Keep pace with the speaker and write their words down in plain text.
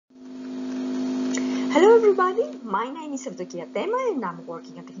Hello everybody, my name is Evdokia Tema and I'm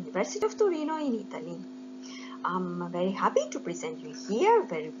working at the University of Torino in Italy. I'm very happy to present you here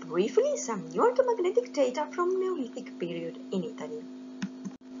very briefly some new archaeomagnetic data from Neolithic period in Italy.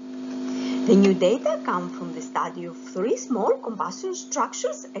 The new data come from the study of three small combustion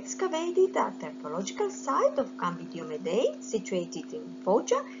structures excavated at the archaeological site of Campi Diomedei, situated in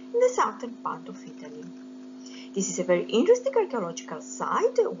Foggia in the southern part of Italy. This is a very interesting archaeological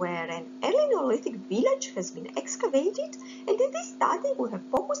site where an early Neolithic village has been excavated, and in this study we have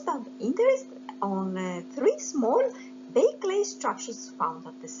focused our interest on three small bay clay structures found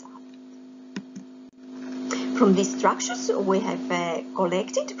at the site. From these structures we have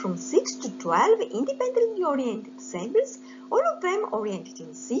collected from 6 to 12 independently oriented samples, all of them oriented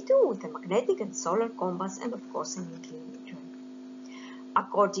in situ with a magnetic and solar compass and of course an inclinometer.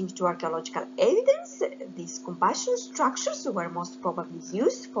 According to archaeological evidence, these combustion structures were most probably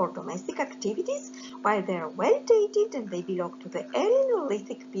used for domestic activities, while they are well dated and they belong to the early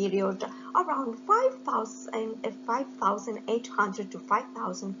Neolithic period around 5800 to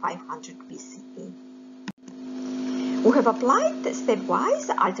 5500 BCE. We have applied stepwise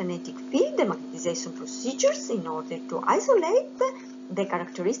alternating field demagnetization procedures in order to isolate the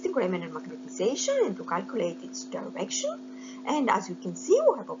characteristic remnant magnetization and to calculate its direction. And as you can see,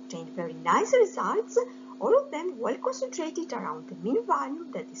 we have obtained very nice results, all of them well concentrated around the mean value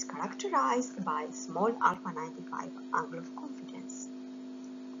that is characterized by a small alpha 95 angle of confidence.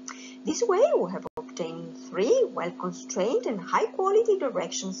 This way, we have obtained three well-constrained and high-quality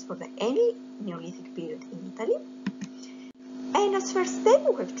directions for the early Neolithic period in Italy. And as first step,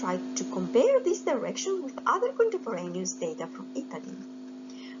 we have tried to compare this direction with other contemporaneous data from Italy.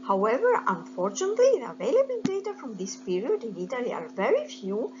 However, unfortunately, the available data from this period in Italy are very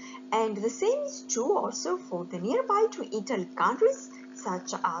few, and the same is true also for the nearby to Italy countries,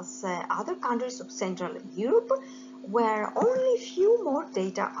 such as other countries of Central Europe, where only few more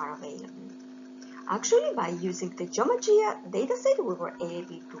data are available. Actually, by using the Geomagia dataset, we were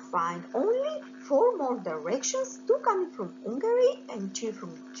able to find only 4 more directions, 2 coming from Hungary and 2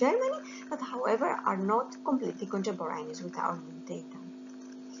 from Germany, that however are not completely contemporaneous with our new data.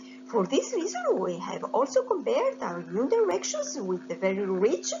 For this reason, we have also compared our new directions with the very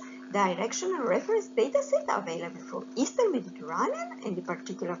rich directional reference dataset available for Eastern Mediterranean and in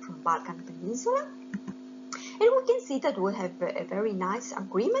particular from Balkan Peninsula. And we can see that we have a very nice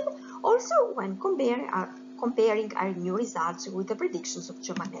agreement also when comparing our new results with the predictions of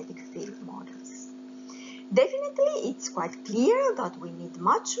geomagnetic field models. Definitely, it's quite clear that we need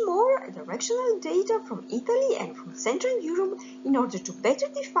much more directional data from Italy and from Central Europe in order to better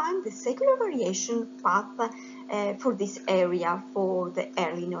define the secular variation path for this area for the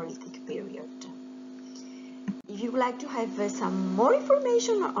early Neolithic period. If you would like to have some more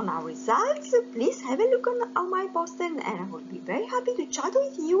information on our results, please have a look on my poster and I will be very happy to chat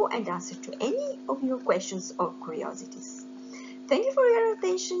with you and answer to any of your questions or curiosities. Thank you for your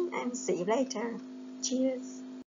attention and see you later. Cheers!